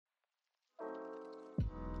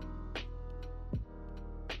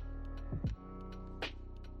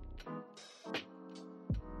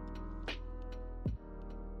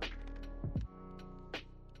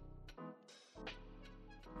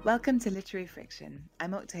Welcome to Literary Friction.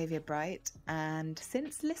 I'm Octavia Bright, and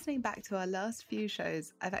since listening back to our last few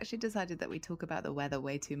shows, I've actually decided that we talk about the weather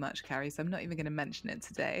way too much, Carrie, so I'm not even going to mention it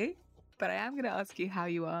today. But I am going to ask you how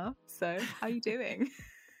you are. So, how are you doing?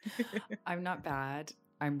 I'm not bad.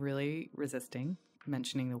 I'm really resisting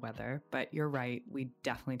mentioning the weather, but you're right. We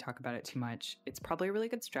definitely talk about it too much. It's probably a really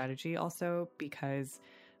good strategy also because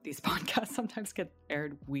these podcasts sometimes get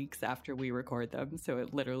aired weeks after we record them. So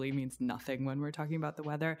it literally means nothing when we're talking about the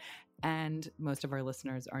weather. And most of our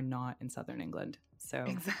listeners are not in Southern England. So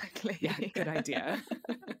exactly. Yeah, good idea.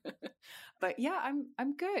 But yeah,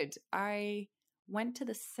 I'm good. I went to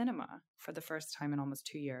the cinema for the first time in almost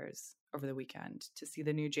 2 years over the weekend to see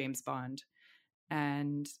the new James Bond.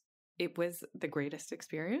 And it was the greatest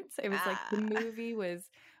experience. It was like the movie was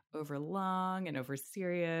over long and over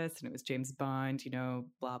serious, and it was James Bond,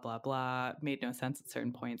 blah, blah, blah. Made no sense at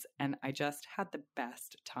certain points. And I just had the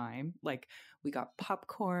best time. Like, we got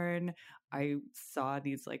popcorn. I saw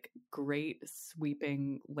these like great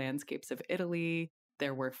sweeping landscapes of Italy.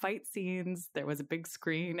 There were fight scenes. There was a big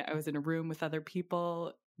screen. I was in a room with other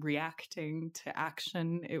people reacting to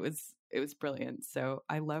action. It was brilliant. So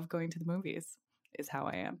I love going to the movies, is how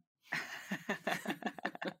I am.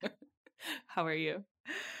 How are you?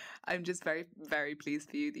 I'm just very, very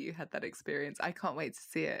pleased for you that you had that experience. I can't wait to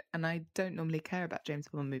see it. And I don't normally care about James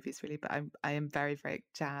Bond movies really, but I am very, very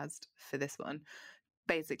jazzed for this one,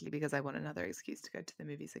 basically because I want another excuse to go to the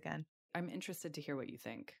movies again. I'm interested to hear what you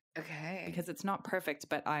think. Okay. Because it's not perfect,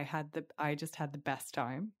 but I just had the best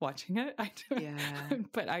time watching it. Yeah.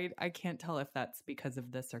 But I can't tell if that's because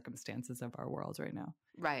of the circumstances of our world right now.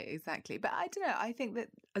 Right, exactly. But I don't know. I think that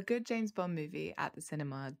a good James Bond movie at the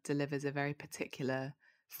cinema delivers a very particular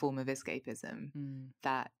form of escapism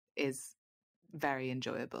that is very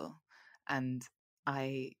enjoyable. And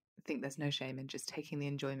I think there's no shame in just taking the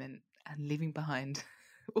enjoyment and leaving behind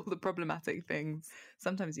all the problematic things.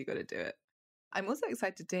 Sometimes you got to do it. I'm also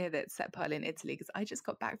excited to hear that it's set partly in Italy because I just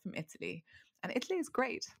got back from Italy and Italy is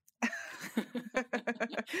great.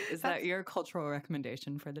 Is that your cultural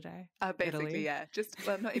recommendation for the day? Basically, Italy? Yeah.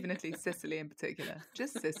 Not even Italy, Sicily in particular.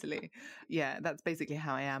 Just Sicily. Yeah, that's basically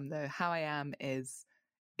how I am though. How I am is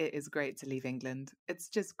it is great to leave England. It's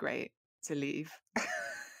just great to leave.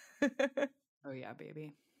 Oh yeah,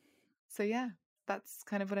 baby. So yeah, that's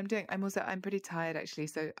kind of what I'm doing. I'm pretty tired actually.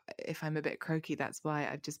 So if I'm a bit croaky, that's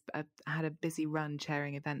why I had a busy run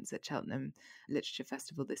chairing events at Cheltenham Literature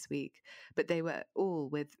Festival this week. But they were all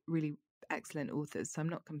with really excellent authors. So I'm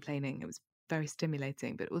not complaining. It was very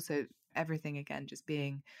stimulating, but also everything again, just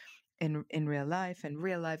being in real life and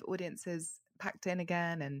real live audiences packed in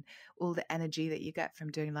again and all the energy that you get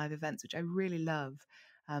from doing live events, which I really love.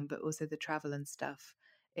 But also the travel and stuff.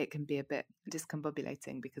 It can be a bit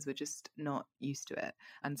discombobulating because we're just not used to it.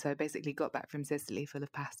 And so I basically got back from Sicily full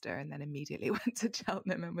of pasta and then immediately went to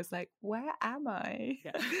Cheltenham and was like, where am I?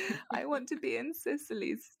 Yeah. I want to be in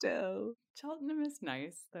Sicily still. Cheltenham is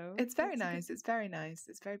nice though. It's very nice. It's very nice.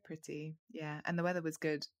 It's very pretty. Yeah. And the weather was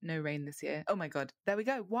good. No rain this year. Oh my God. There we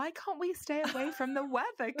go. Why can't we stay away from the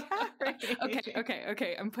weather, Carrie?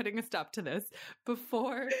 Okay. I'm putting a stop to this.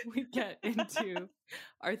 Before we get into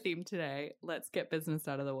our theme today, let's get business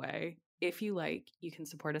out of the way. If you like, you can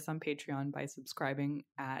support us on Patreon by subscribing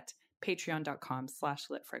at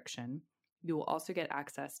patreon.com/litfriction. You will also get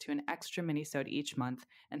access to an extra mini-sode each month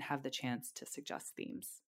and have the chance to suggest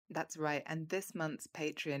themes. That's right. And this month's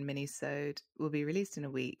Patreon mini-sode will be released in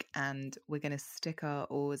a week, and we're going to stick our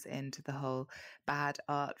oars into the whole bad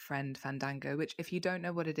art friend fandango, which if you don't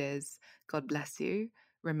know what it is, God bless you,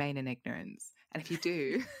 remain in ignorance. And if you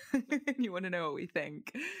do, and you want to know what we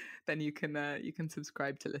think, then you can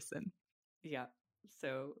subscribe to listen. Yeah.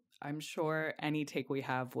 So I'm sure any take we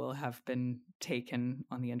have will have been taken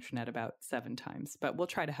on the internet about 7 times, but we'll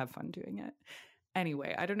try to have fun doing it.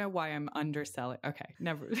 Anyway, I don't know why I'm underselling. Okay,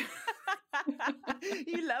 never.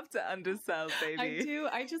 You love to undersell, baby. I do.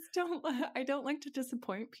 I don't like to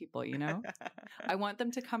disappoint people, I want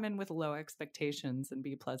them to come in with low expectations and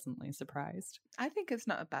be pleasantly surprised. I think it's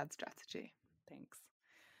not a bad strategy. Thanks.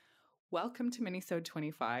 Welcome to Minisode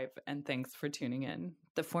 25, and thanks for tuning in.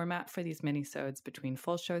 The format for these minisodes between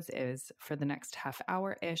full shows is, for the next half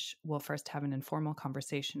hour-ish, we'll first have an informal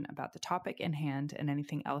conversation about the topic in hand and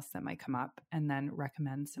anything else that might come up, and then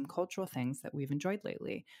recommend some cultural things that we've enjoyed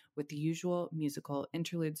lately, with the usual musical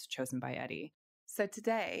interludes chosen by Eddie. So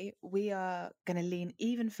today we are going to lean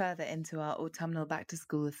even further into our autumnal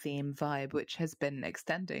back-to-school theme vibe, which has been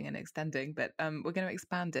extending, but we're going to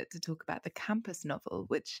expand it to talk about the campus novel,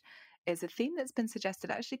 which is a theme that's been suggested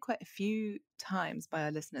actually quite a few times by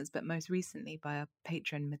our listeners, but most recently by our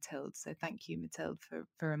patron Mathilde. So thank you, Mathilde, for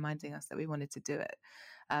reminding us that we wanted to do it.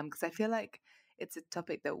 Because I feel like it's a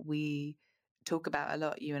topic that we talk about a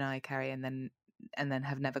lot, you and I, Carrie, and then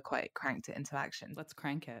have never quite cranked it into action. Let's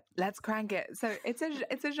crank it. Let's crank it. So it's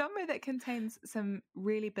a genre that contains some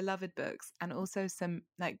really beloved books and also some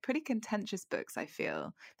like pretty contentious books, I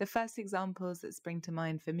feel. The first examples that spring to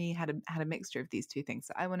mind for me had a mixture of these two things.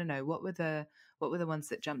 So I want to know, what were the ones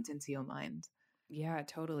that jumped into your mind? Yeah,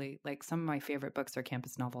 totally. Like some of my favorite books are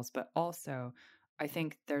campus novels, but also I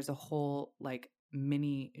think there's a whole like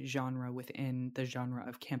mini genre within the genre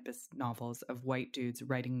of campus novels of white dudes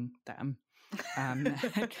writing them. Um,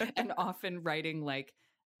 and often writing like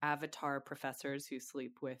avatar professors who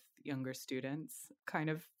sleep with younger students kind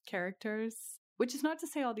of characters. Which is not to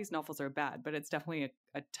say all these novels are bad, but it's definitely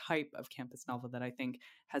a type of campus novel that I think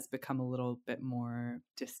has become a little bit more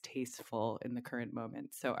distasteful in the current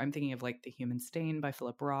moment. So I'm thinking of like The Human Stain by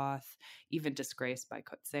Philip Roth, even Disgrace by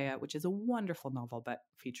Coetzee, which is a wonderful novel, but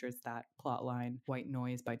features that plot line. White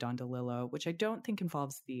Noise by Don DeLillo, which I don't think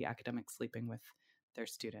involves the academic sleeping with their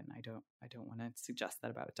student. I don't want to suggest that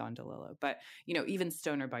about Don DeLillo. But, you know, even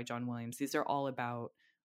Stoner by John Williams, these are all about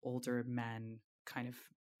older men kind of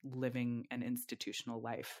living an institutional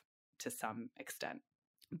life to some extent.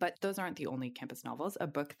 But those aren't the only campus novels. A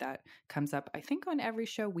book that comes up, I think, on every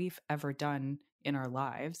show we've ever done in our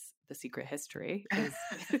lives, The Secret History,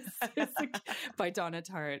 by Donna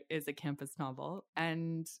Tartt, is a campus novel.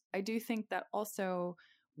 And I do think that also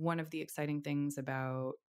one of the exciting things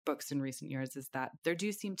about books in recent years is that there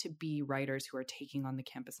do seem to be writers who are taking on the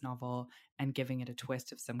campus novel and giving it a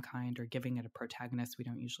twist of some kind or giving it a protagonist we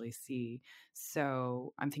don't usually see.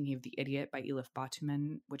 So I'm thinking of The Idiot by Elif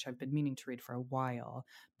Batuman, which I've been meaning to read for a while,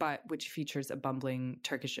 but which features a bumbling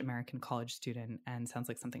Turkish-American college student and sounds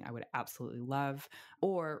like something I would absolutely love.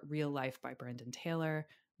 Or Real Life by Brandon Taylor,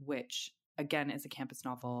 which again is a campus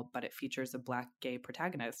novel, but it features a Black gay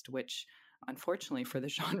protagonist, which unfortunately for the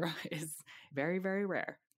genre is very, very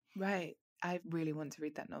rare. Right. I really want to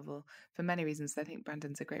read that novel for many reasons. I think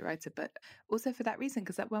Brandon's a great writer, but also for that reason,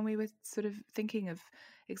 because when we were sort of thinking of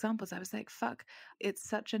examples, I was like, fuck, it's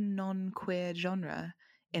such a non-queer genre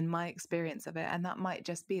in my experience of it. And that might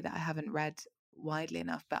just be that I haven't read widely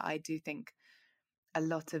enough, but I do think a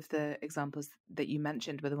lot of the examples that you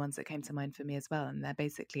mentioned were the ones that came to mind for me as well. And they're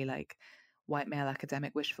basically like white male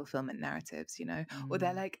academic wish fulfillment narratives, you know, or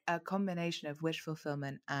they're like a combination of wish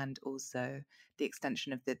fulfillment and also the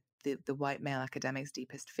extension of the white male academic's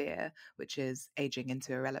deepest fear, which is aging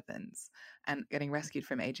into irrelevance and getting rescued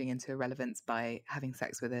from aging into irrelevance by having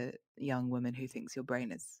sex with a young woman who thinks your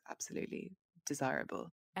brain is absolutely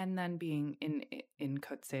desirable. And then being in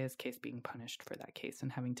Coetzee's case, being punished for that case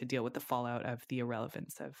and having to deal with the fallout of the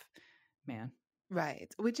irrelevance of man.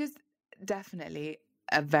 Right, which is definitely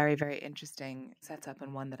a very, very interesting setup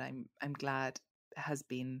and one that I'm glad has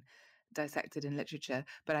been dissected in literature,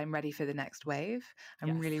 but I'm ready for the next wave.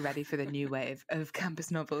 I'm really ready for the new wave of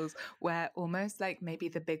campus novels where almost like maybe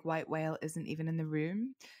the big white whale isn't even in the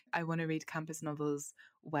room. I want to read campus novels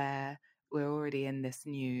where we're already in this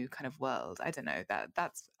new kind of world. I don't know,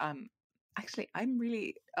 that's actually, I'm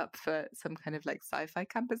really up for some kind of like sci-fi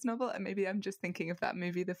campus novel, and maybe I'm just thinking of that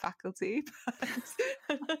movie, The Faculty.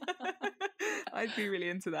 I'd be really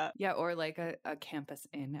into that. Yeah, or like a campus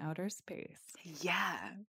in outer space.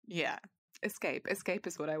 Yeah. Escape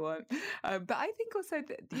is what I want. But I think also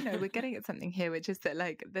that, you know, we're getting at something here, which is that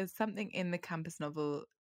like there's something in the campus novel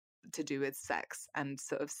to do with sex and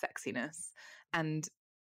sort of sexiness, and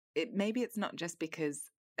maybe it's not just because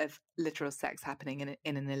of literal sex happening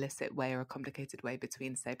in an illicit way or a complicated way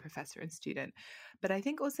between, say, professor and student. But I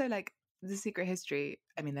think also like The Secret History,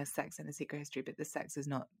 I mean, there's sex in The Secret History, but the sex is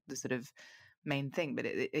not the sort of main thing, but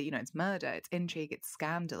you know, it's murder, it's intrigue, it's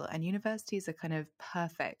scandal. And universities are kind of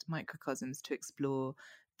perfect microcosms to explore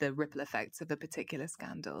the ripple effects of a particular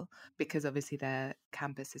scandal, because obviously their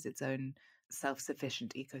campus is its own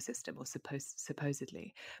self-sufficient ecosystem, or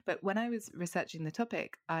supposedly. But when I was researching the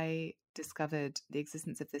topic, I discovered the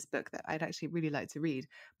existence of this book that I'd actually really like to read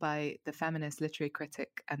by the feminist literary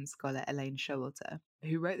critic and scholar Elaine Showalter,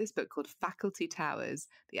 who wrote this book called Faculty Towers,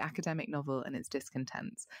 the academic novel and its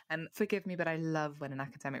discontents. And forgive me, but I love when an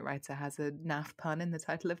academic writer has a naff pun in the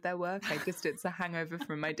title of their work. It's a hangover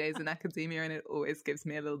from my days in academia, and it always gives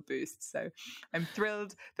me a little boost. So I'm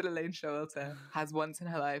thrilled that Elaine Showalter has once in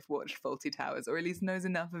her life watched Fawlty Towers, or at least knows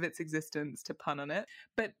enough of its existence to pun on it.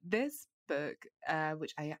 But this book,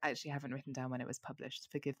 which I actually haven't written down when it was published,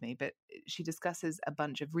 forgive me, but she discusses a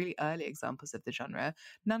bunch of really early examples of the genre,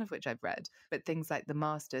 none of which I've read, but things like The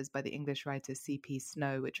Masters by the English writer C.P.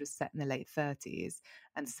 Snow, which was set in the late 30s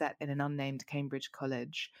and set in an unnamed Cambridge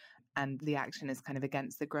college. And the action is kind of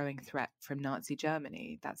against the growing threat from Nazi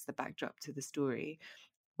Germany. That's the backdrop to the story.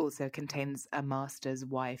 also contains a master's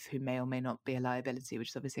wife who may or may not be a liability, which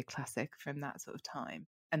is obviously a classic from that sort of time.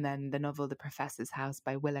 And then the novel The Professor's House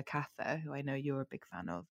by Willa Cather, who I know you're a big fan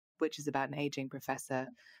of, which is about an aging professor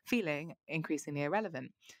feeling increasingly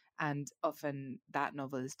irrelevant. And often that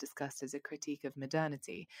novel is discussed as a critique of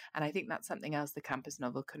modernity. And I think that's something else the campus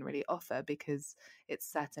novel can really offer, because it's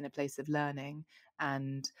set in a place of learning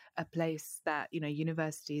and a place that,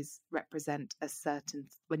 universities represent a certain,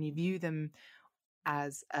 when you view them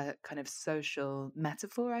as a kind of social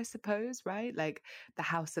metaphor, I suppose, right? Like the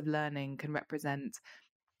house of learning can represent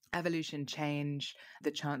evolution, change,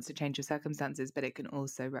 the chance to change your circumstances, but it can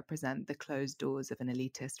also represent the closed doors of an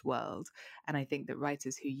elitist world. And I think that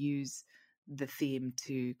writers who use the theme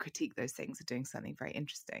to critique those things are doing something very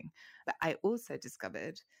interesting. But I also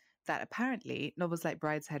discovered that apparently novels like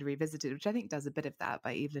Brideshead Revisited, which I think does a bit of that,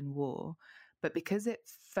 by Evelyn Waugh, but because it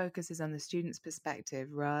focuses on the student's perspective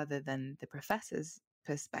rather than the professor's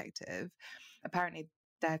perspective, apparently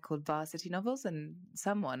they're called varsity novels, and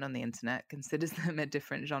someone on the internet considers them a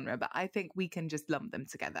different genre, but I think we can just lump them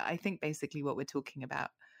together. I think basically what we're talking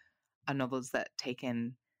about are novels that take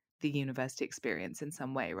in the university experience in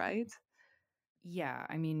some way, right? Yeah,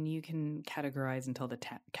 I mean, you can categorize until the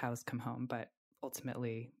cows come home, but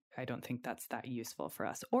ultimately, I don't think that's that useful for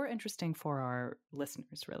us or interesting for our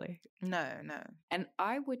listeners, really. No. And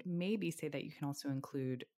I would maybe say that you can also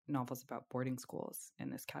include novels about boarding schools in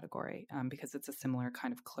this category, because it's a similar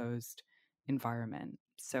kind of closed environment.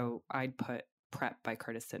 So I'd put Prep by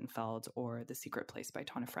Curtis Sittenfeld or The Secret Place by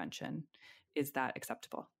Tana French in. Is that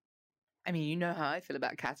acceptable? I mean, you know how I feel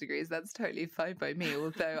about categories. That's totally fine by me.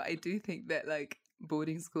 Although I do think that like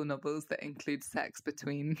boarding school novels that include sex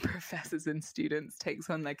between professors and students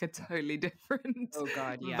takes on like a totally different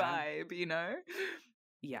vibe,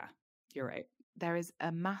 Yeah, you're right. There is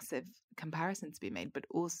a massive comparison to be made, but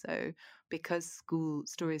also because school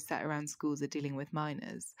stories set around schools are dealing with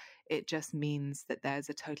minors, it just means that there's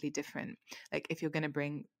a totally different, like if you're going to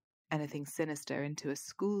bring anything sinister into a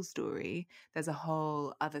school story, there's a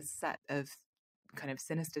whole other set of kind of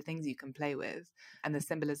sinister things you can play with, and the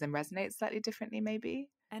symbolism resonates slightly differently maybe.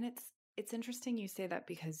 And it's interesting you say that,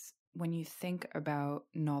 because when you think about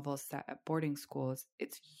novels set at boarding schools,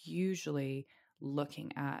 it's usually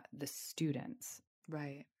looking at the students,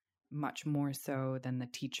 right, much more so than the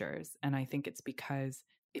teachers. And I think it's because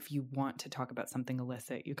if you want to talk about something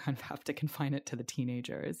illicit, you kind of have to confine it to the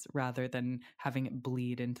teenagers rather than having it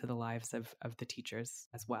bleed into the lives of the teachers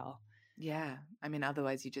as well. Yeah. I mean,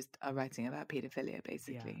 otherwise you just are writing about pedophilia,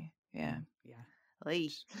 basically. Yeah.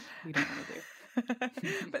 We don't want to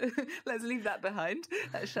do. But let's leave that behind.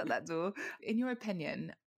 Let's shut that door. In your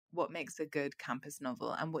opinion, what makes a good campus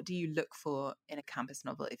novel, and what do you look for in a campus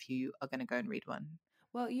novel if you are going to go and read one?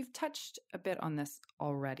 Well, you've touched a bit on this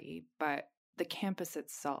already, but the campus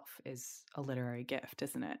itself is a literary gift,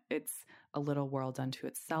 isn't it? It's a little world unto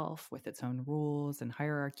itself with its own rules and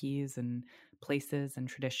hierarchies and places and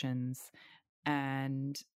traditions.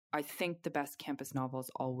 And I think the best campus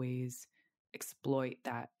novels always exploit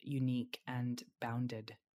that unique and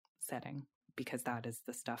bounded setting, because that is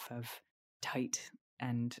the stuff of tight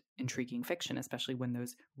and intriguing fiction, especially when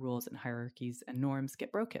those rules and hierarchies and norms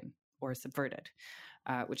get broken or subverted,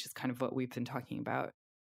 which is kind of what we've been talking about.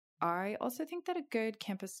 I also think that a good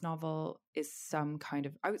campus novel is some kind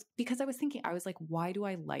of, I was like, why do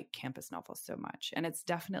I like campus novels so much? And it's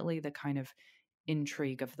definitely the kind of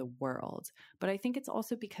intrigue of the world. But I think it's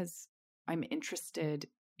also because I'm interested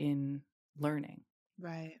in learning.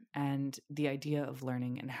 Right. And the idea of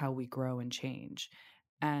learning and how we grow and change.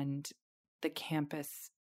 And the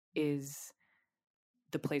campus is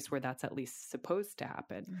the place where that's at least supposed to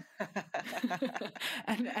happen.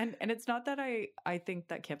 and it's not that I think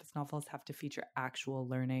that campus novels have to feature actual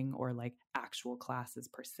learning or like actual classes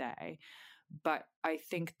per se, but I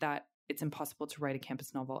think that it's impossible to write a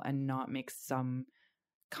campus novel and not make some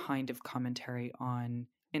kind of commentary on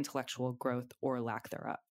intellectual growth or lack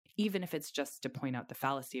thereof, even if it's just to point out the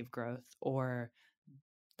fallacy of growth or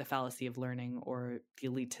the fallacy of learning or the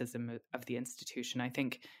elitism of the institution. I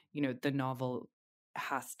think, the novel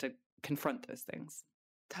has to confront those things.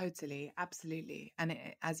 Totally, absolutely. And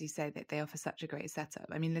as you say, that they offer such a great setup.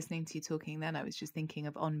 I mean, listening to you talking then, I was just thinking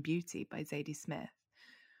of On Beauty by Zadie Smith,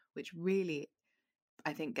 which really,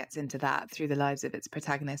 I think, gets into that through the lives of its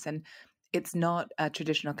protagonists. And It's not a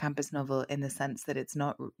traditional campus novel in the sense that it's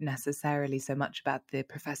not necessarily so much about the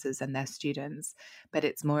professors and their students, but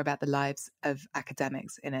it's more about the lives of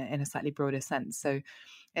academics in a slightly broader sense. So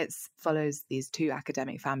it follows these two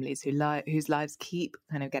academic families whose lives keep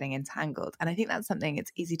kind of getting entangled. And I think that's something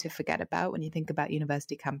it's easy to forget about when you think about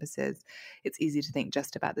university campuses. It's easy to think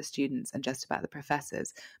just about the students and just about the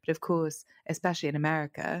professors. But of course, especially in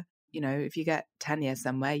America, if you get tenure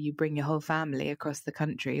somewhere, you bring your whole family across the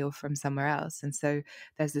country or from somewhere else. And so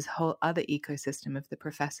there's this whole other ecosystem of the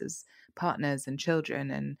professors' partners and children.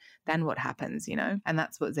 And then what happens, And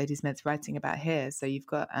that's what Zadie Smith's writing about here. So you've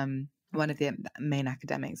got one of the main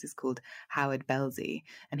academics is called Howard Belzy,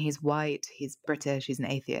 and he's white, he's British, he's an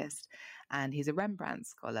atheist. And he's a Rembrandt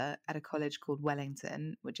scholar at a college called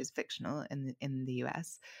Wellington, which is fictional in the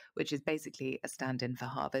US, which is basically a stand-in for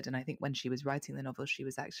Harvard. And I think when she was writing the novel, she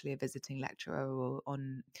was actually a visiting lecturer or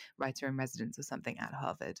on writer in residence or something at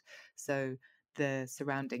Harvard. So the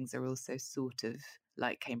surroundings are also sort of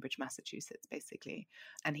like Cambridge, Massachusetts, basically.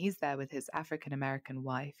 And he's there with his African-American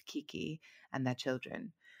wife, Kiki, and their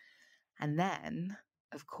children. And then,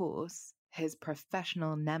 of course, his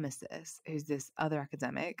professional nemesis, who's this other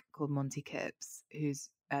academic called Monty Kipps, who's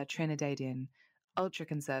a Trinidadian,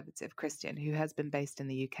 ultra-conservative Christian who has been based in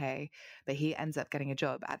the UK, but he ends up getting a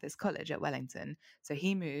job at this college at Wellington. So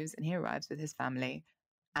he moves and he arrives with his family,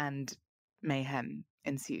 and mayhem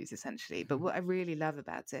ensues, essentially. But what I really love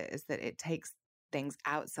about it is that it takes things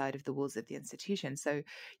outside of the walls of the institution. So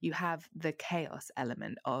you have the chaos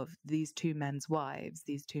element of these two men's wives,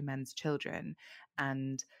 these two men's children,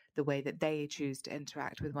 and the way that they choose to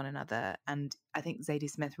interact with one another. And I think Zadie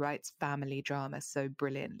Smith writes family drama so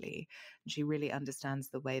brilliantly. She really understands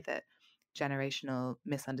the way that generational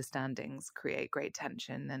misunderstandings create great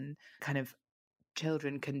tension, and kind of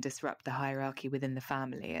children can disrupt the hierarchy within the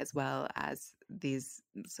family, as well as these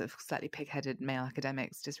sort of slightly pig-headed male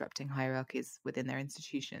academics disrupting hierarchies within their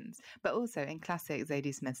institutions. But also in classic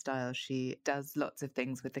Zadie Smith style, she does lots of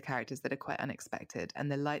things with the characters that are quite unexpected.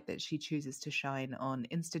 And the light that she chooses to shine on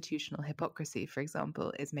institutional hypocrisy, for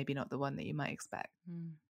example, is maybe not the one that you might expect.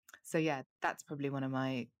 So yeah, that's probably one of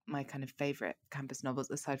my kind of favorite campus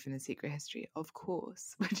novels, aside from The Secret History, of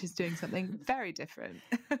course, which is doing something very different.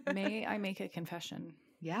 May I make a confession?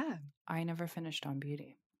 Yeah. I never finished On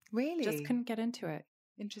Beauty. Really? Just couldn't get into it.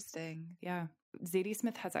 Interesting. Yeah. Zadie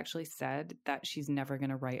Smith has actually said that she's never going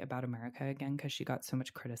to write about America again because she got so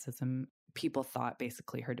much criticism. People thought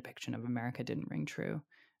basically her depiction of America didn't ring true,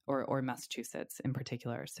 or Massachusetts in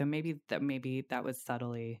particular. So maybe that was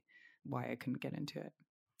subtly why I couldn't get into it.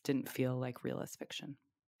 Didn't feel like realist fiction.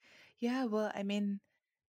 Yeah, well, I mean,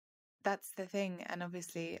 that's the thing. And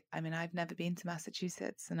obviously, I mean, I've never been to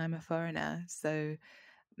Massachusetts and I'm a foreigner. So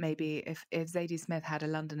maybe if Zadie Smith had a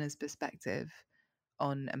Londoner's perspective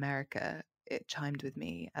on America, it chimed with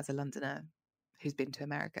me as a Londoner who's been to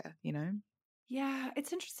America, Yeah,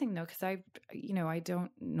 it's interesting though, because I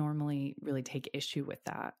don't normally really take issue with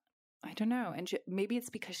that. I don't know. And maybe it's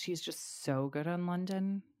because she's just so good on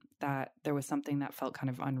London that there was something that felt kind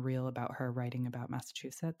of unreal about her writing about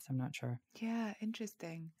Massachusetts. I'm not sure. Yeah,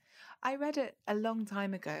 interesting. I read it a long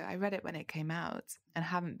time ago. I read it when it came out and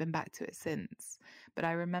haven't been back to it since. But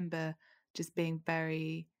I remember just being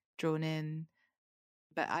very drawn in.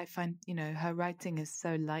 But I find, her writing is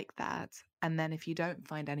so like that. And then if you don't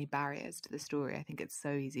find any barriers to the story, I think it's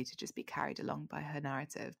so easy to just be carried along by her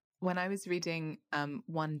narrative. When I was reading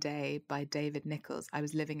One Day by David Nichols, I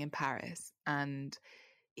was living in Paris, and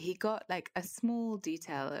he got like a small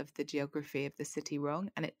detail of the geography of the city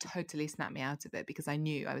wrong, and it totally snapped me out of it because I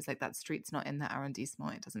was like, that street's not in that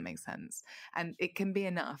arrondissement. It doesn't make sense. And it can be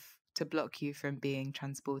enough to block you from being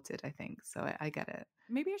transported, I think. So I get it.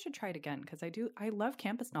 Maybe I should try it again because I love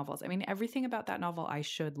campus novels. I mean, everything about that novel I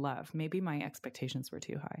should love. Maybe my expectations were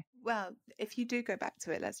too high. Well, if you do go back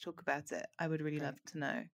to it, let's talk about it. I would really love to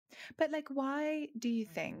know. But like, why do you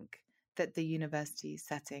think that the university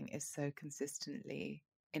setting is so consistently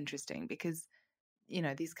interesting? Because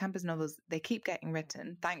these campus novels, they keep getting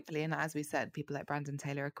written, thankfully. And as we said, people like Brandon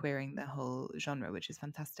Taylor are queering the whole genre, which is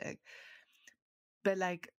fantastic. But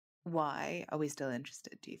like, why are we still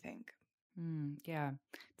interested, do you think? Yeah,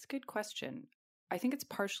 it's a good question. I think it's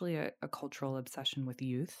partially a cultural obsession with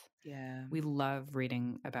youth. Yeah. We love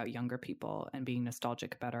reading about younger people and being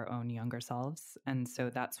nostalgic about our own younger selves. And so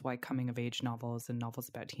that's why coming of age novels and novels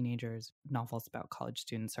about teenagers, novels about college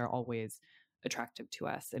students are always attractive to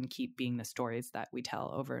us and keep being the stories that we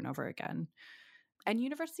tell over and over again. And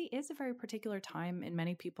university is a very particular time in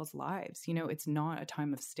many people's lives. It's not a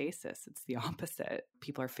time of stasis. It's the opposite.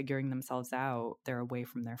 People are figuring themselves out. They're away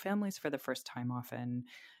from their families for the first time often.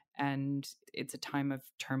 And it's a time of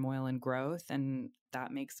turmoil and growth, and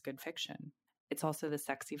that makes good fiction. It's also the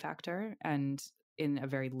sexy factor, and in a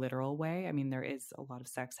very literal way. I mean, there is a lot of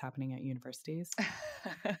sex happening at universities.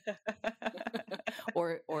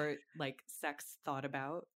 or like sex thought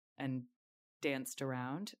about and danced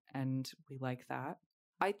around, and we like that.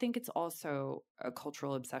 I think it's also a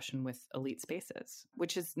cultural obsession with elite spaces,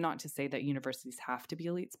 which is not to say that universities have to be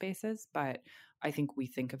elite spaces, but I think we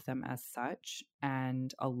think of them as such.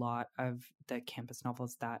 And a lot of the campus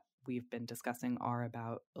novels that we've been discussing are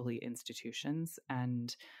about elite institutions.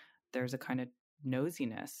 And there's a kind of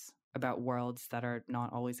nosiness about worlds that are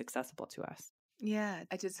not always accessible to us. Yeah,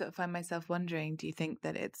 I just sort of find myself wondering, do you think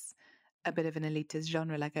that it's a bit of an elitist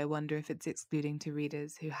genre? Like, I wonder if it's excluding to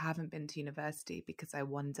readers who haven't been to university, because I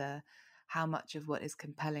wonder how much of what is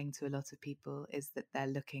compelling to a lot of people is that they're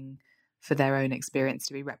looking for their own experience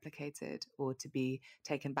to be replicated or to be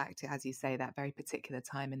taken back to, as you say, that very particular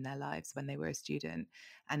time in their lives when they were a student.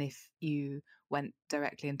 And if you went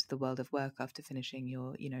directly into the world of work after finishing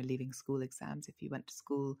your, leaving school exams, if you went to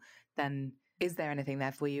school, then is there anything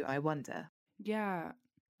there for you? I wonder. Yeah,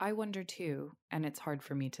 I wonder too, and it's hard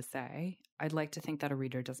for me to say. I'd like to think that a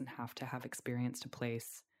reader doesn't have to have experienced a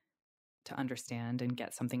place to understand and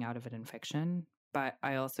get something out of it in fiction. But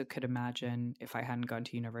I also could imagine if I hadn't gone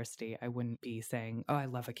to university, I wouldn't be saying, oh, I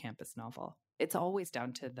love a campus novel. It's always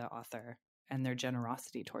down to the author and their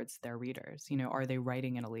generosity towards their readers. Are they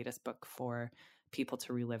writing an elitist book for people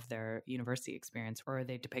to relive their university experience, or are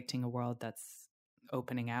they depicting a world that's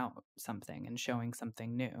opening out something and showing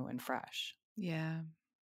something new and fresh? Yeah.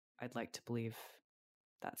 I'd like to believe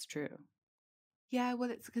that's true. Yeah,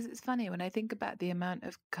 well, it's because it's funny when I think about the amount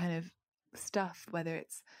of kind of stuff, whether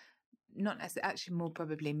it's not necessarily, actually more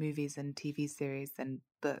probably movies and TV series than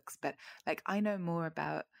books, but like I know more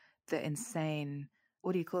about the insane,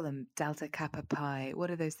 what do you call them? Delta Kappa Pi.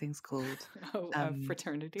 What are those things called?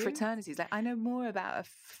 Fraternities? Fraternities. Like I know more about a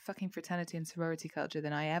fucking fraternity and sorority culture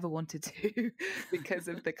than I ever wanted to because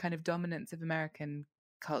of the kind of dominance of American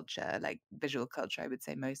culture, like visual culture, I would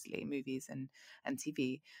say mostly movies and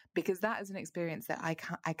TV, because that is an experience that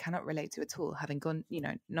I cannot relate to at all, having gone,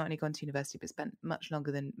 not only gone to university but spent much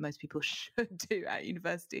longer than most people should do at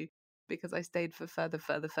university, because I stayed for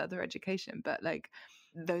further education. But like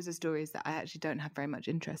those are stories that I actually don't have very much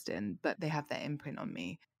interest in, but they have their imprint on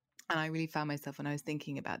me. And I really found myself, when I was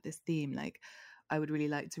thinking about this theme, like I would really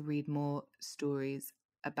like to read more stories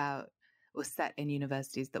about or set in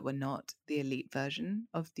universities that were not the elite version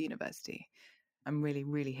of the university. I'm really,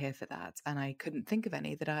 really here for that. And I couldn't think of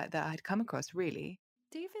any that I'd come across, really.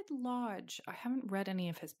 David Lodge, I haven't read any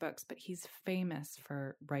of his books, but he's famous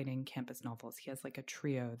for writing campus novels. He has like a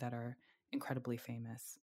trio that are incredibly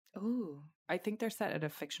famous. Oh, I think they're set at a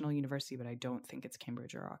fictional university, but I don't think it's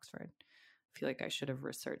Cambridge or Oxford. I feel like I should have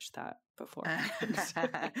researched that before.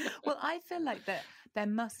 Well, I feel like that there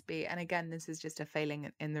must be, and again, this is just a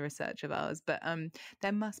failing in the research of ours, but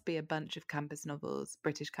there must be a bunch of campus novels,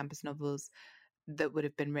 British campus novels, that would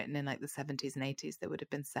have been written in like the 70s and 80s, that would have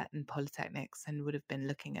been set in polytechnics and would have been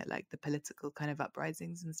looking at like the political kind of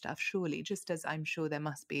uprisings and stuff. Surely, just as I'm sure there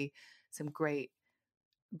must be some great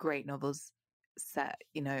novels set,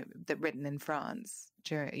 that written in France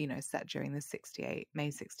during, set during the May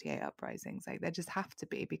 68 uprisings. Like there just have to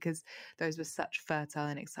be, because those were such fertile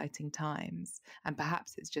and exciting times. And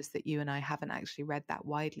perhaps it's just that you and I haven't actually read that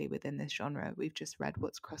widely within this genre. We've just read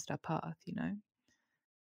what's crossed our path.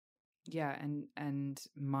 Yeah, and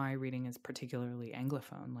my reading is particularly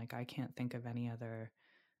Anglophone. Like I can't think of any other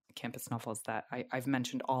campus novels that I've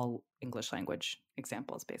mentioned all English language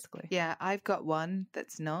examples, basically. Yeah, I've got one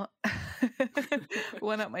that's not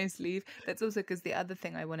one up my sleeve. That's also because the other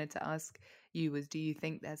thing I wanted to ask you was, do you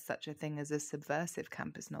think there's such a thing as a subversive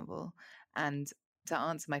campus novel? And to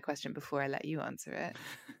answer my question before I let you answer it,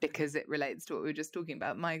 because it relates to what we were just talking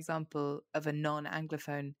about, my example of a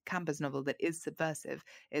non-Anglophone campus novel that is subversive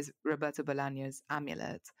is Roberto Bolaño's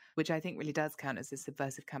Amulet, which I think really does count as a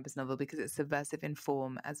subversive campus novel because it's subversive in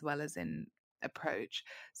form as well as in approach.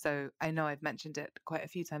 So I know I've mentioned it quite a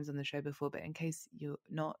few times on the show before, but in case you're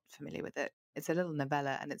not familiar with it, it's a little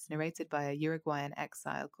novella and it's narrated by a Uruguayan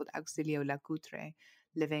exile called Auxilio Lacutre,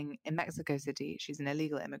 living in Mexico City. She's an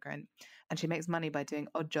illegal immigrant and she makes money by doing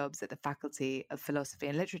odd jobs at the Faculty of Philosophy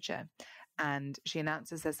and Literature. And she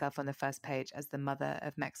announces herself on the first page as the mother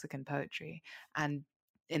of Mexican poetry. And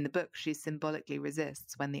in the book, she symbolically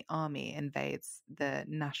resists when the army invades the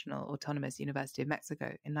National Autonomous University of Mexico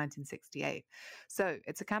in 1968. So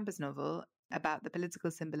it's a campus novel about the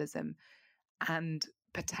political symbolism and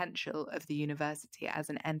potential of the university as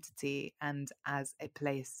an entity and as a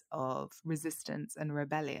place of resistance and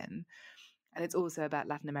rebellion. And it's also about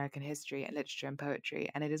Latin American history and literature and poetry.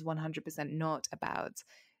 And it is 100% not about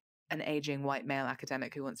an aging white male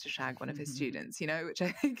academic who wants to shag one of his students, which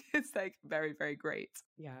I think is like very, very great.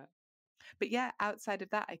 Yeah. But yeah, outside of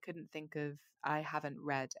that, I haven't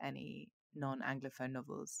read any non-Anglophone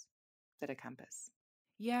novels that are campus.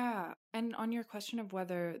 Yeah. And on your question of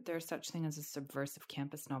whether there's such thing as a subversive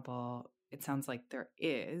campus novel, it sounds like there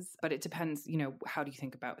is, but it depends, how do you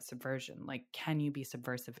think about subversion? Like, can you be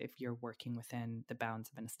subversive if you're working within the bounds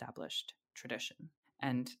of an established tradition?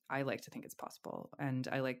 And I like to think it's possible. And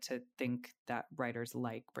I like to think that writers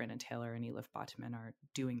like Brandon Taylor and Elif Batuman are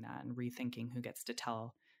doing that and rethinking who gets to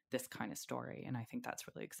tell this kind of story. And I think that's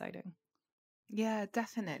really exciting. Yeah,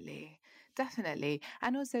 definitely. Definitely.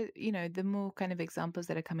 And also, the more kind of examples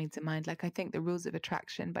that are coming to mind, like I think The Rules of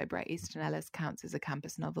Attraction by Bret Easton Ellis counts as a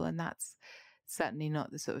campus novel, and that's certainly not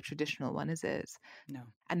the sort of traditional one, is it? No.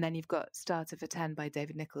 And then you've got Starter for 10 by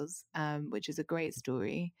David Nichols, which is a great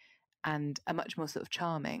story and a much more sort of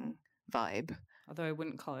charming vibe. Although I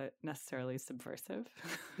wouldn't call it necessarily subversive.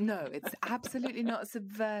 No, it's absolutely not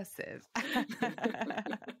subversive.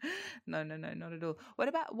 No, not at all. What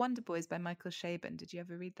about Wonder Boys by Michael Chabon? Did you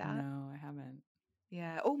ever read that? No, I haven't.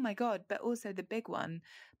 Yeah. Oh my God. But also the big one,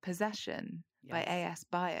 Possession by A.S.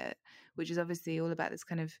 Byatt, which is obviously all about this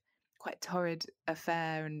kind of quite torrid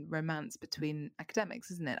affair and romance between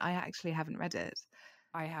academics, isn't it? I actually haven't read it.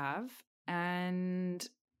 I have. And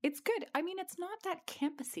it's good. I mean, it's not that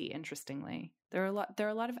campusy, interestingly. There are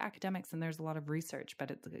a lot of academics and there's a lot of research, but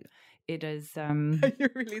it is You're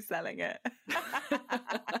really selling it.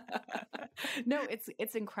 No,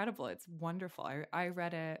 it's incredible. It's wonderful. I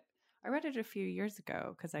read it a few years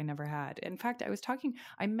ago because I never had. In fact,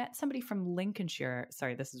 I met somebody from Lincolnshire.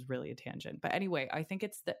 Sorry, this is really a tangent. But anyway, I think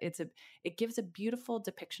it gives a beautiful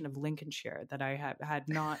depiction of Lincolnshire that I have had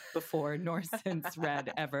not before nor since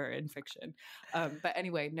read ever in fiction. But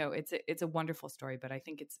anyway, no, it's a wonderful story, but I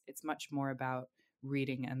think it's much more about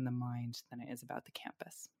reading and the mind than it is about the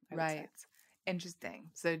campus. Right. Interesting.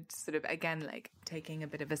 So sort of, again, like taking a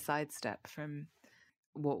bit of a sidestep from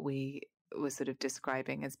what we were sort of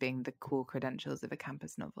describing as being the core credentials of a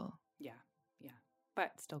campus novel. Yeah.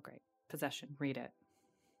 But still great. Possession, read it.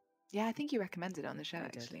 Yeah, I think you recommended it on the show,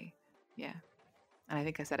 actually. Yeah. And I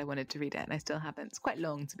think I said I wanted to read it and I still haven't. It's quite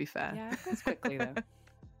long, to be fair. Yeah, it goes quickly, though.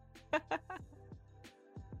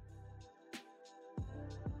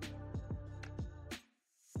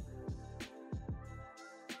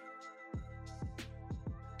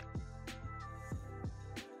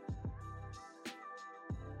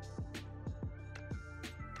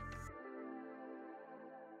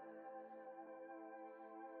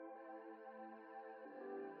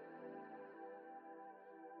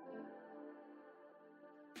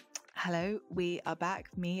 Hello, we are back,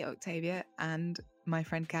 me, Octavia, and my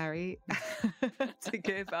friend Carrie, to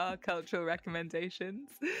give our cultural recommendations.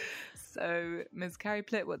 So, Ms. Carrie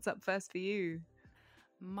Plitt, what's up first for you?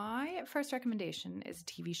 My first recommendation is a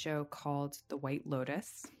TV show called The White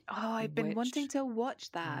Lotus. Oh, I've been wanting to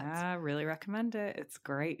watch that. Yeah, really recommend it. It's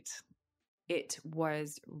great. It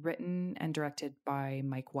was written and directed by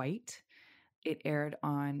Mike White. It aired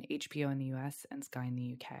on HBO in the US and Sky in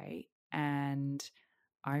the UK. And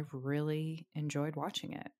I really enjoyed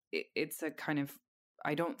watching it. It's a kind of,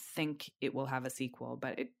 I don't think it will have a sequel,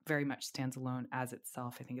 but it very much stands alone as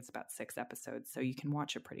itself. I think it's about 6 episodes, so you can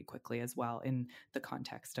watch it pretty quickly as well in the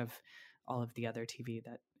context of all of the other TV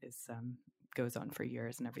that is goes on for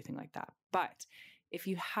years and everything like that. But if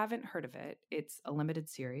you haven't heard of it, it's a limited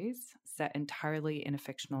series set entirely in a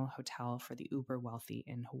fictional hotel for the uber wealthy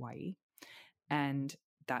in Hawaii. And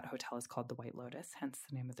that hotel is called the White Lotus, hence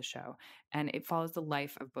the name of the show. And it follows the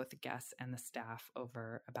life of both the guests and the staff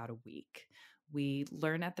over about a week. We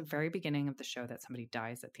learn at the very beginning of the show that somebody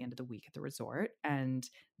dies at the end of the week at the resort. And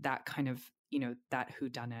that kind of, that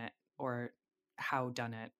whodunit or how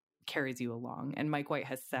done it carries you along. And Mike White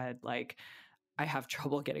has said, like, I have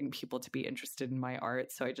trouble getting people to be interested in my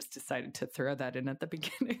art. So I just decided to throw that in at the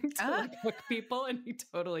beginning to hook people. And he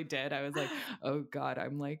totally did. I was like, oh God,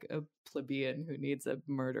 I'm like a plebeian who needs a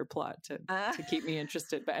murder plot to keep me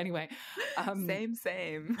interested. But anyway.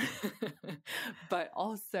 Same. But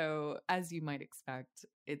also, as you might expect,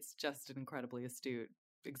 it's just an incredibly astute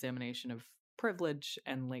examination of privilege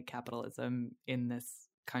and late capitalism in this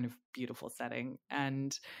kind of beautiful setting.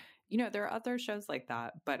 And there are other shows like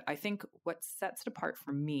that, but I think what sets it apart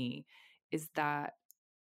for me is that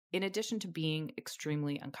in addition to being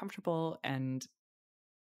extremely uncomfortable and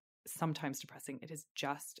sometimes depressing, it is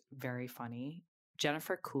just very funny.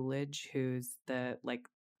 Jennifer Coolidge, who's the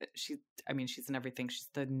she's in everything. She's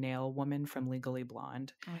the nail woman from Legally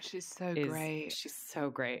Blonde. Oh, she's so great. She's so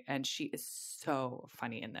great. And she is so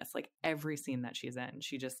funny in this. Like every scene that she's in,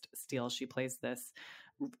 she just steals. She plays this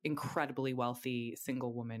incredibly wealthy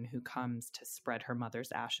single woman who comes to spread her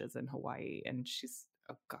mother's ashes in Hawaii. And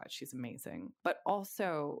oh God, she's amazing. But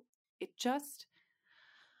also,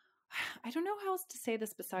 I don't know how else to say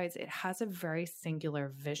this besides it has a very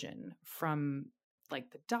singular vision, from like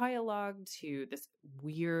the dialogue to this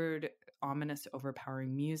weird, ominous,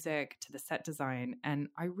 overpowering music to the set design. And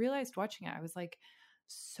I realized watching it, I was like,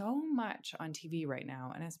 so much on TV right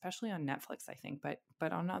now, and especially on Netflix, I think,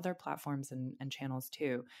 but on other platforms and channels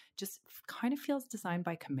too, just kind of feels designed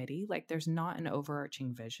by committee. Like there's not an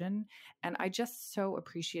overarching vision. And I just so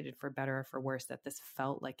appreciated, for better or for worse, that this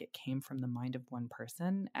felt like it came from the mind of one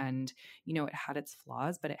person. And, you know, it had its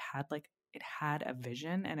flaws, but it had a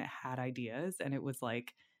vision and it had ideas, and it was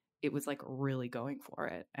like really going for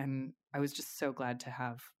it. And I was just so glad to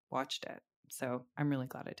have watched it. So I'm really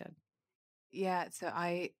glad I did. Yeah, so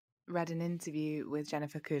I read an interview with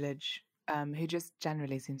Jennifer Coolidge, who just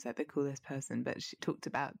generally seems like the coolest person, but she talked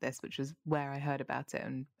about this, which was where I heard about it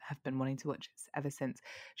and have been wanting to watch it ever since.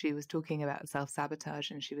 She was talking about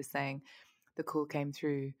self-sabotage, and she was saying the call came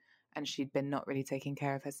through and she'd been not really taking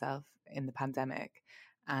care of herself in the pandemic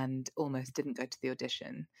and almost didn't go to the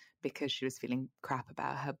audition because she was feeling crap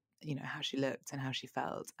about her, you know, how she looked and how she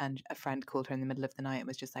felt. And a friend called her in the middle of the night and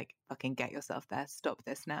was just like, fucking get yourself there, stop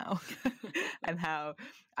this now. And how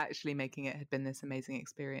actually making it had been this amazing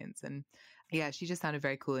experience. And yeah, she just sounded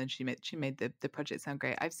very cool, and she made the project sound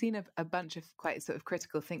great. I've seen a bunch of quite sort of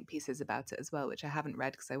critical think pieces about it as well, which I haven't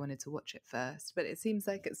read because I wanted to watch it first. But it seems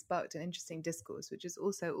like it sparked an interesting discourse, which is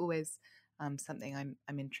also always something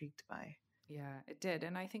I'm intrigued by. Yeah, it did.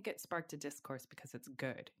 And I think it sparked a discourse because it's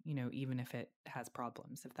good, you know, even if it has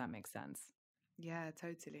problems, if that makes sense. Yeah,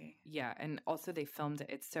 totally. Yeah. And also they filmed it.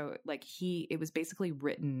 It's so like it was basically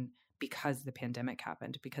written because the pandemic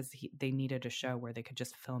happened, because they needed a show where they could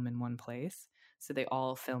just film in one place. So they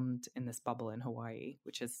all filmed in this bubble in Hawaii,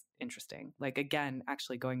 which is interesting. Like, again,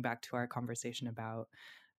 actually going back to our conversation about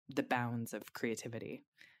the bounds of creativity.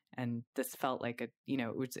 And this felt like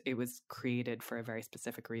it was created for a very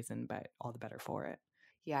specific reason, but all the better for it.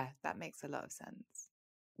 Yeah, that makes a lot of sense.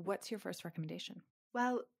 What's your first recommendation?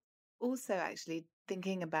 Well, also actually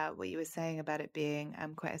thinking about what you were saying about it being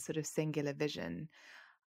quite a sort of singular vision.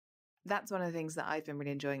 That's one of the things that I've been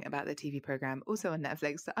really enjoying about the TV program, also on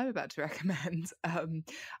Netflix, that I'm about to recommend.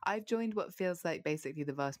 I've joined what feels like basically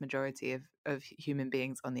the vast majority of human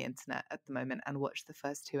beings on the internet at the moment and watched the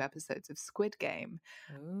first 2 episodes of Squid Game,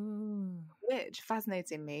 which,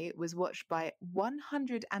 fascinatingly, was watched by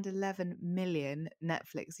 111 million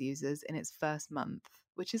Netflix users in its first month,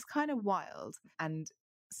 which is kind of wild. And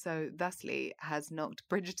so, thusly, has knocked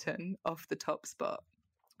Bridgerton off the top spot,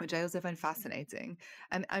 which I also find fascinating.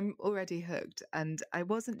 And I'm already hooked. And I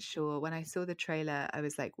wasn't sure when I saw the trailer, I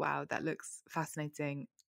was like, wow, that looks fascinating.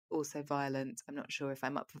 Also violent. I'm not sure if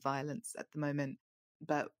I'm up for violence at the moment,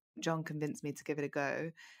 but John convinced me to give it a go.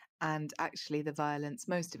 And actually, the violence,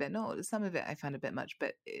 most of it, not some of it, I found a bit much,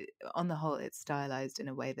 but on the whole, it's stylized in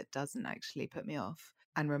a way that doesn't actually put me off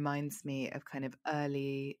and reminds me of kind of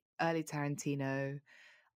early Tarantino.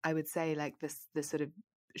 I would say like the sort of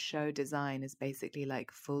show design is basically like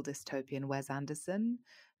full dystopian Wes Anderson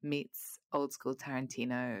meets old school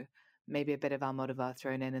Tarantino, maybe a bit of Almodovar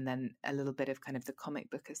thrown in, and then a little bit of kind of the comic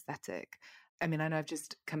book aesthetic. I mean, I know I've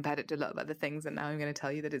just compared it to a lot of other things, and now I'm going to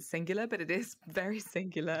tell you that it's singular, but it is very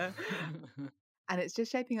singular. And it's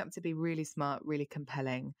just shaping up to be really smart, really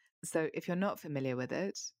compelling. So if you're not familiar with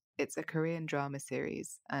it, it's a Korean drama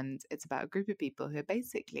series, and it's about a group of people who are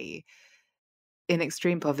basically in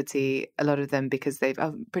extreme poverty, a lot of them because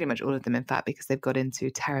pretty much all of them, in fact, because they've got into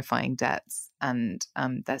terrifying debts, and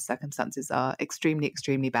their circumstances are extremely,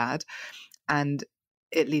 extremely bad. And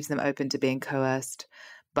it leaves them open to being coerced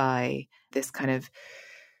by this kind of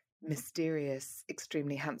mysterious,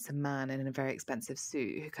 extremely handsome man in a very expensive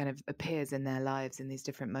suit who kind of appears in their lives in these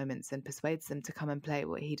different moments and persuades them to come and play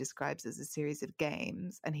what he describes as a series of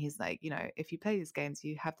games. And he's like, you know, if you play these games,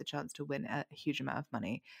 you have the chance to win a huge amount of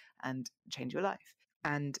money and change your life.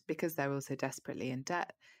 And because they're also desperately in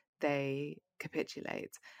debt, they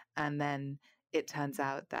capitulate. And then it turns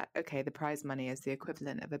out that, okay, the prize money is the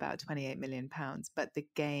equivalent of about £28 million, but the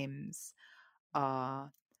games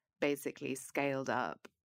are basically scaled up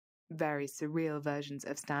very surreal versions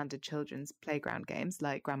of standard children's playground games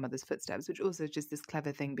like Grandmother's Footsteps, which also is just this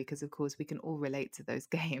clever thing because, of course, we can all relate to those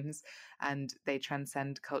games and they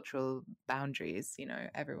transcend cultural boundaries. You know,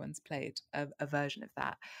 everyone's played a version of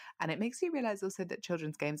that. And it makes you realize also that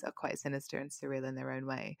children's games are quite sinister and surreal in their own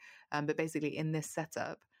way. But basically, in this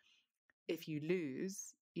setup, if you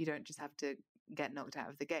lose, you don't just have to get knocked out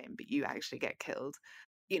of the game, but you actually get killed.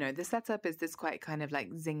 You know, the setup is this quite kind of like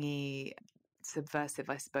zingy, subversive,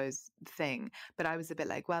 I suppose, thing. But I was a bit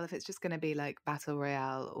like, well, if it's just going to be like Battle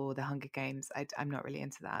Royale or the Hunger Games, I'm not really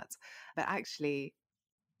into that. But actually,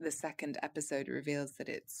 the second episode reveals that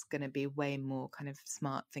it's going to be way more kind of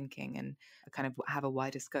smart thinking and kind of have a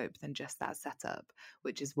wider scope than just that setup,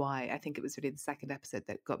 which is why I think it was really the second episode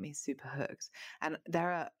that got me super hooked. And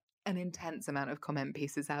there are an intense amount of comment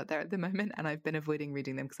pieces out there at the moment, and I've been avoiding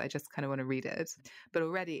reading them because I just kind of want to read it. But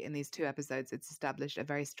already in these 2 episodes, it's established a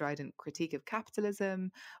very strident critique of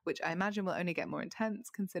capitalism, which I imagine will only get more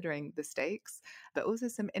intense considering the stakes, but also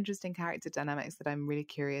some interesting character dynamics that I'm really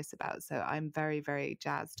curious about. So I'm very, very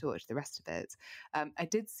jazzed to watch the rest of it. I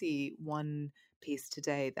did see one piece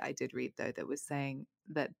today that I did read, though, that was saying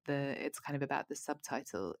that it's kind of about the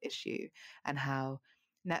subtitle issue and how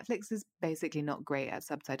Netflix is basically not great at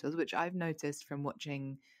subtitles, which I've noticed from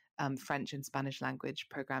watching French and Spanish language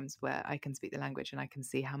programs where I can speak the language and I can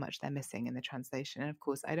see how much they're missing in the translation. And of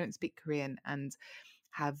course, I don't speak Korean and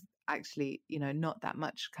have actually, you know, not that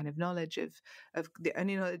much kind of knowledge of the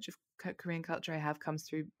only knowledge of Korean culture I have comes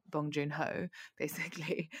through Bong Joon-ho,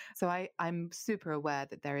 basically. So I'm super aware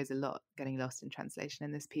that there is a lot getting lost in translation.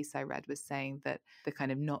 And this piece I read was saying that the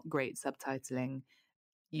kind of not great subtitling,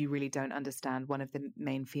 you really don't understand one of the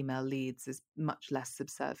main female leads is much less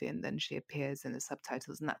subservient than she appears in the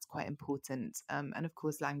subtitles. And that's quite important. And of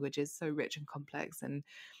course, language is so rich and complex and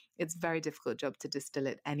it's a very difficult job to distill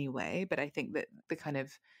it anyway. But I think that the kind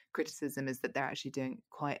of criticism is that they're actually doing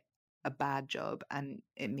quite a bad job. And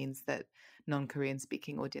it means that non-Korean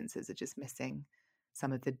speaking audiences are just missing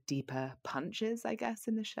some of the deeper punches, I guess,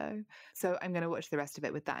 in the show. So I'm going to watch the rest of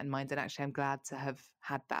it with that in mind. And actually, I'm glad to have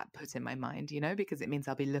had that put in my mind, you know, because it means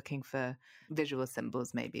I'll be looking for visual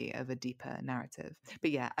symbols maybe of a deeper narrative.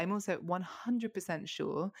 But yeah, I'm also 100%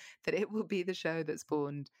 sure that it will be the show that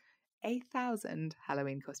spawned 1,000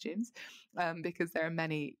 Halloween costumes, because there are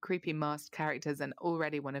many creepy masked characters, and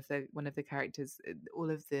already one of the characters, all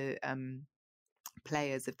of the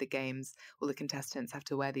players of the games, all the contestants have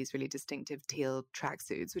to wear these really distinctive teal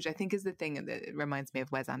tracksuits, which I think is the thing that reminds me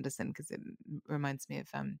of Wes Anderson, because it reminds me of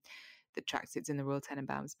the tracksuits in the Royal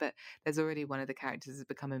Tenenbaums. But there's already one of the characters has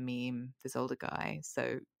become a meme, this older guy.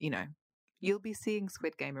 So, you know, you'll be seeing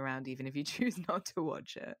Squid Game around even if you choose not to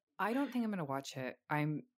watch it. I don't think I'm going to watch it.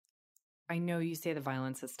 I know you say the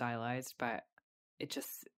violence is stylized, but it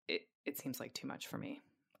seems like too much for me.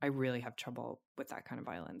 I really have trouble with that kind of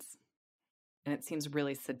violence. And it seems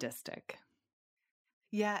really sadistic.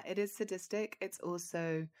 Yeah, it is sadistic. It's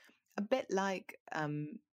also a bit like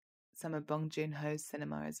some of Bong Joon-ho's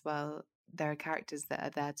cinema as well. There are characters that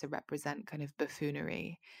are there to represent kind of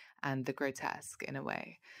buffoonery and the grotesque in a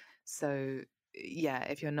way. So yeah,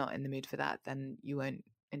 if you're not in the mood for that, then you won't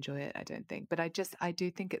enjoy it, I don't think. But I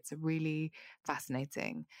do think it's really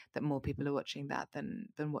fascinating that more people are watching that than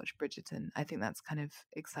watch Bridgerton. I think that's kind of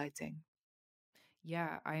exciting.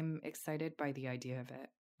 Yeah, I'm excited by the idea of it.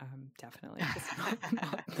 Definitely.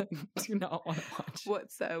 Do not want to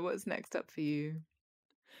watch. What's next up for you?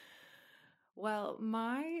 Well,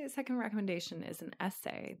 my second recommendation is an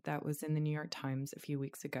essay that was in the New York Times a few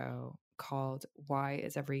weeks ago called "Why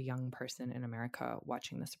is Every Young Person in America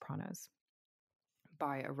Watching The Sopranos?"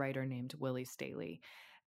 by a writer named Willie Staley.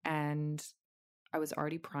 And I was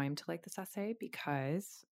already primed to like this essay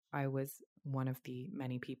because I was one of the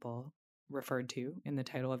many people referred to in the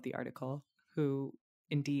title of the article who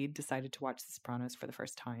indeed decided to watch The Sopranos for the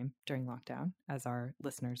first time during lockdown, as our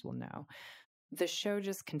listeners will know. The show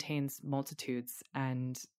just contains multitudes,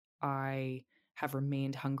 and I have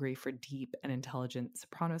remained hungry for deep and intelligent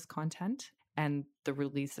Sopranos content. And the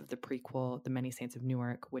release of the prequel, The Many Saints of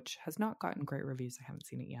Newark, which has not gotten great reviews. I haven't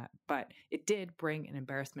seen it yet, but it did bring an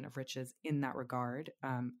embarrassment of riches in that regard.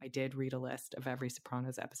 I did read a list of every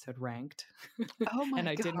Sopranos episode ranked. Oh my and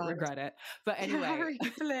I God. didn't regret it. But anyway,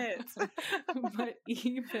 but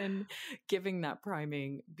even giving that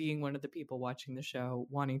priming, being one of the people watching the show,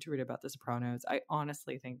 wanting to read about the Sopranos, I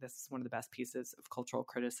honestly think this is one of the best pieces of cultural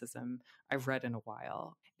criticism I've read in a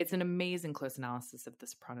while. It's an amazing close analysis of the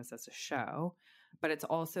Sopranos as a show, but it's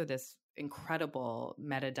also this incredible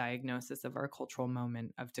meta-diagnosis of our cultural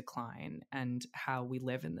moment of decline and how we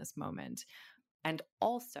live in this moment. And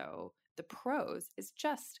also, the prose is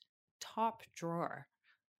just top drawer.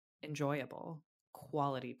 enjoyable,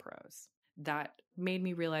 quality prose. That made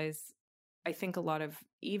me realize I think a lot of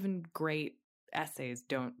even great essays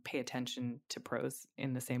don't pay attention to prose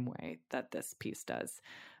in the same way that this piece does.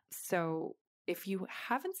 So if you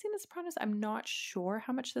haven't seen The Sopranos, I'm not sure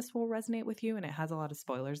how much this will resonate with you, and it has a lot of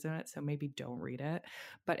spoilers in it, so maybe don't read it.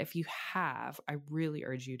 But if you have, I really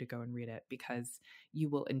urge you to go and read it because you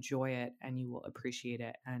will enjoy it and you will appreciate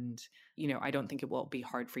it. And, I don't think it will be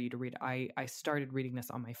hard for you to read. I started reading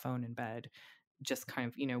this on my phone in bed, just kind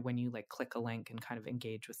of, when you like click a link and kind of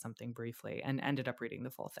engage with something briefly, and ended up reading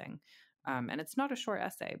the full thing. And it's not a short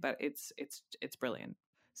essay, but it's brilliant.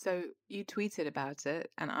 So you tweeted about it,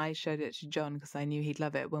 and I showed it to John because I knew he'd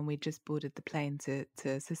love it when we just boarded the plane to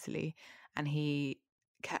Sicily, and he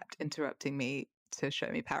kept interrupting me to show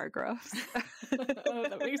me paragraphs. Oh,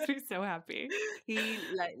 that makes me so happy. He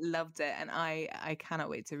loved it, and I cannot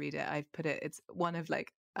wait to read it. I've put it. It's one of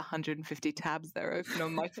 150 tabs that are open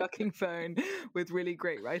on my fucking phone with really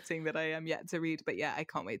great writing that I am yet to read. But yeah, I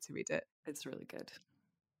can't wait to read it. It's really good.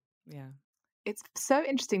 Yeah. It's so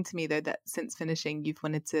interesting to me though that since finishing you've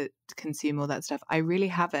wanted to consume all that stuff. I really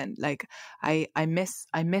haven't. I miss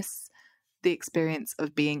the experience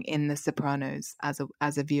of being in The Sopranos as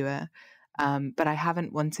a viewer, but I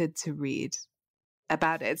haven't wanted to read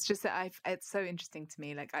about it. It's just that it's so interesting to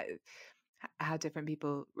me, how different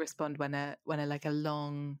people respond when a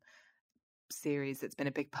long series that's been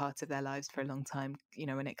a big part of their lives for a long time,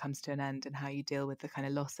 when it comes to an end, and how you deal with the kind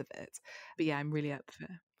of loss of it. But yeah, I'm really up for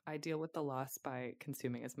it. I deal with the loss by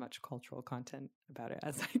consuming as much cultural content about it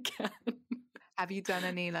as I can. Have you done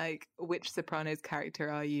any which Sopranos character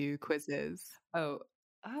are you quizzes? Oh,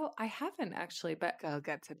 I haven't actually, but I'll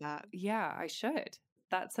get to that. Yeah, I should.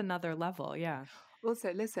 That's another level, yeah.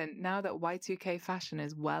 Also, listen, now that Y2K fashion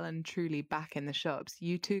is well and truly back in the shops,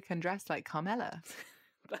 you too can dress like Carmela.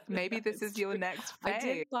 Maybe this is your next fave. I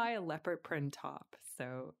did buy a leopard print top,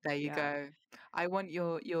 so there you go. I want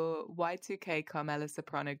your Y2K Carmela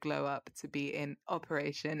Soprano glow up to be in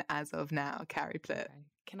operation as of now, Carrie Plitt. Okay.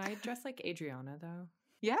 Can I dress like Adriana though?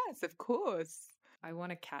 Yes, of course. I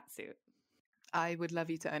want a cat suit. I would love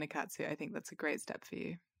you to own a cat suit. I think that's a great step for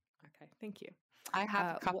you. Okay, thank you. I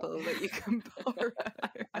have a couple that you can borrow.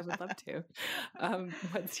 I would love to.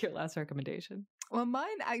 What's your last recommendation? Well, mine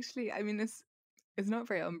actually, I mean, this is not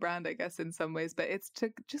very on brand, I guess, in some ways, but it's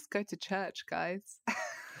to just go to church, guys.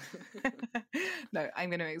 No, I'm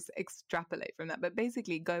going to extrapolate from that. But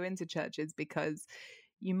basically, go into churches because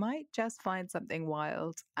you might just find something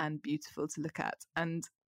wild and beautiful to look at. And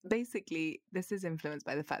basically, this is influenced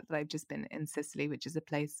by the fact that I've just been in Sicily, which is a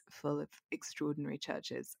place full of extraordinary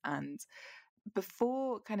churches. And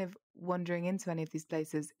before kind of wandering into any of these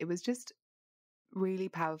places, it was just really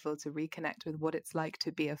powerful to reconnect with what it's like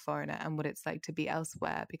to be a foreigner and what it's like to be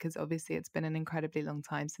elsewhere, because obviously it's been an incredibly long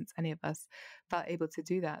time since any of us felt able to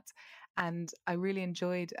do that. And I really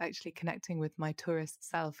enjoyed actually connecting with my tourist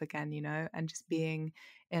self again, and just being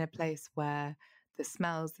in a place where the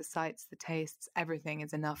smells, the sights, the tastes, everything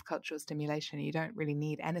is enough cultural stimulation. You don't really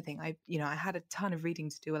need anything. I had a ton of reading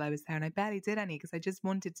to do while I was there, and I barely did any because I just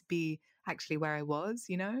wanted to be actually where I was,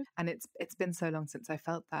 and it's been so long since I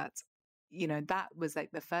felt that. That was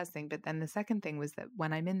the first thing. But then the second thing was that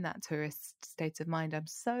when I'm in that tourist state of mind, I'm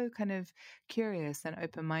so kind of curious and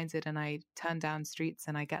open-minded, and I turn down streets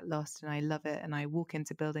and I get lost and I love it. And I walk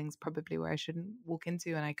into buildings probably where I shouldn't walk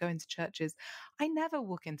into, and I go into churches. I never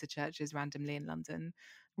walk into churches randomly in London,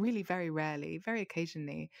 really very rarely, very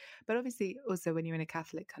occasionally. But obviously also when you're in a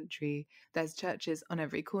Catholic country, there's churches on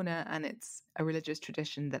every corner, and it's a religious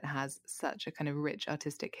tradition that has such a kind of rich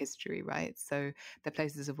artistic history, right? So the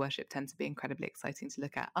places of worship tend to be incredibly exciting to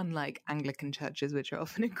look at, unlike Anglican churches, which are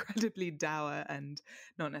often incredibly dour and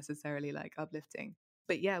not necessarily uplifting.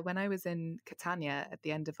 But yeah, when I was in Catania at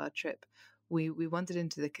the end of our trip, we wandered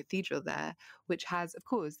into the cathedral there, which has, of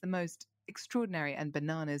course, the most extraordinary and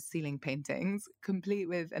bananas ceiling paintings, complete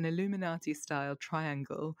with an Illuminati-style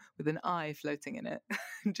triangle with an eye floating in it,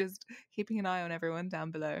 just keeping an eye on everyone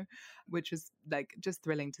down below, which was just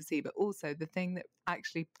thrilling to see. But also the thing that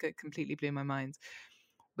actually completely blew my mind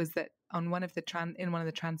was that on one of the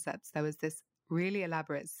transepts there was this really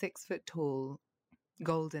elaborate 6-foot tall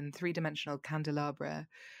golden 3-dimensional candelabra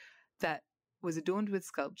that was adorned with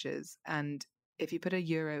sculptures, and if you put a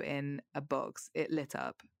euro in a box, it lit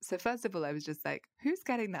up. So first of all, I was just like, who's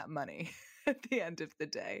getting that money at the end of the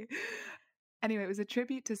day? Anyway, it was a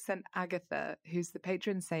tribute to St. Agatha, who's the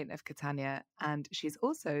patron saint of Catania, and she's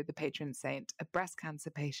also the patron saint of breast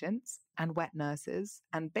cancer patients and wet nurses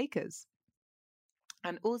and bakers.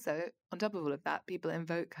 And also, on top of all of that, people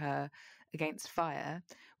invoke her against fire,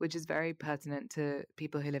 which is very pertinent to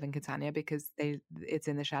people who live in Catania because it's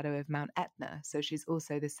in the shadow of Mount Etna. So she's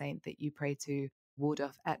also the saint that you pray to ward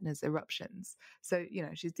off Etna's eruptions. So,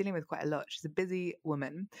 she's dealing with quite a lot. She's a busy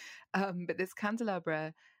woman. But this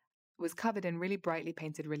candelabra was covered in really brightly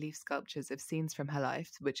painted relief sculptures of scenes from her life,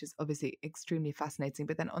 which is obviously extremely fascinating.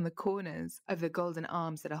 But then on the corners of the golden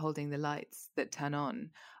arms that are holding the lights that turn on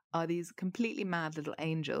are these completely mad little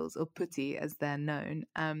angels, or putti as they're known.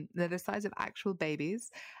 They're the size of actual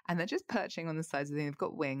babies, and they're just perching on the sides of the thing. They've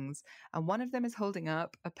got wings, and one of them is holding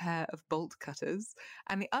up a pair of bolt cutters,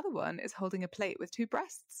 and the other one is holding a plate with two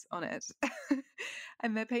breasts on it.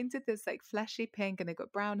 And they're painted this like fleshy pink, and they've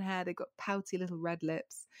got brown hair, they've got pouty little red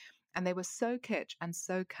lips. And they were so kitsch and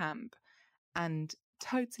so camp and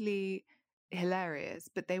totally hilarious,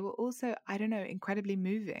 but they were also, I don't know, incredibly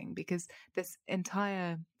moving because this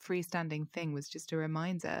entire freestanding thing was just a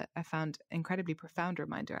reminder, I found incredibly profound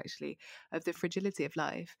reminder actually, of the fragility of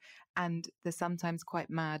life and the sometimes quite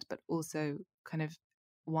mad, but also kind of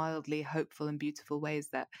wildly hopeful and beautiful ways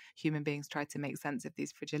that human beings try to make sense of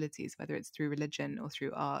these fragilities, whether it's through religion or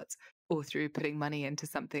through art or through putting money into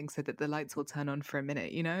something so that the lights will turn on for a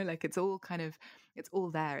minute, like it's all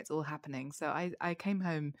there, it's all happening. So I came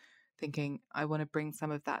home thinking I want to bring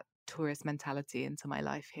some of that tourist mentality into my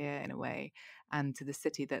life here in a way, and to the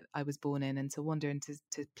city that I was born in, and to wander into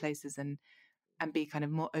places and be kind of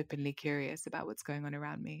more openly curious about what's going on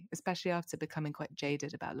around me, especially after becoming quite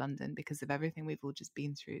jaded about London because of everything we've all just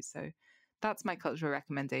been through. So that's my cultural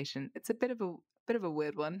recommendation. It's a bit of a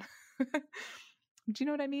weird one. Do you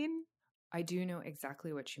know what I mean? I do know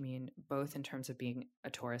exactly what you mean, both in terms of being a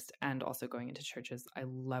tourist and also going into churches. I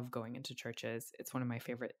love going into churches. It's one of my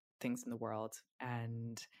favorite things in the world.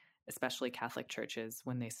 And especially Catholic churches,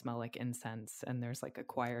 when they smell like incense and there's like a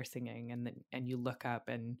choir singing and you look up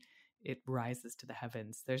and it rises to the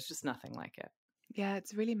heavens. There's just nothing like it. Yeah,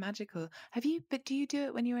 it's really magical. But do you do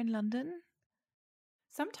it when you're in London?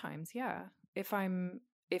 Sometimes, yeah. If I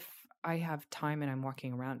have time and I'm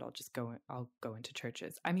walking around, I'll go into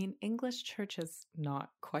churches. I mean, English churches not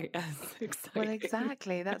quite as exciting. Well,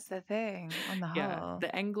 exactly. That's the thing on the whole. Yeah,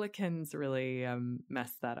 the Anglicans really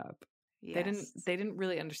messed that up. Yes. They didn't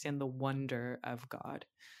really understand the wonder of God.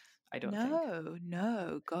 I don't think.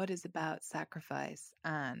 No. God is about sacrifice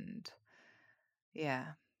and yeah.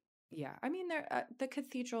 I mean, the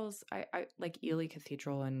cathedrals. I like Ely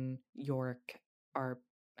Cathedral and York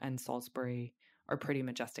and Salisbury are pretty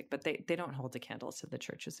majestic, but they don't hold a candle to the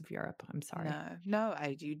churches of Europe. I'm sorry. No,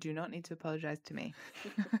 you do not need to apologize to me.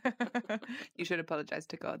 You should apologize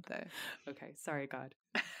to God, though. Okay, sorry, God.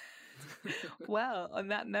 Well, on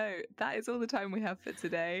that note, that is all the time we have for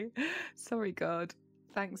today. Sorry, God.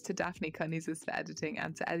 Thanks to Daphne Karnizes for editing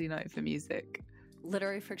and to Eddie Knight for music.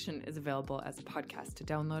 Literary Friction is available as a podcast to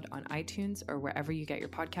download on iTunes or wherever you get your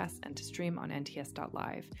podcasts, and to stream on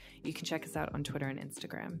nts.live. You can check us out on Twitter and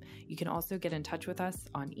Instagram. You can also get in touch with us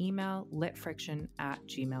on email,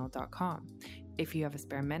 litfriction@gmail.com. If you have a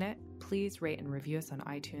spare minute, please rate and review us on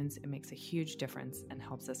iTunes. It makes a huge difference and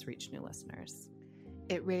helps us reach new listeners.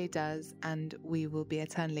 It really does, and we will be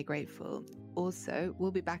eternally grateful. Also,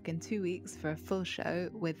 we'll be back in 2 weeks for a full show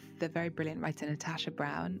with the very brilliant writer Natasha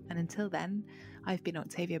Brown. And until then, I've been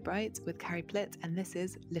Octavia Bright with Carrie Plitt, and this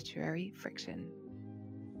is Literary Friction.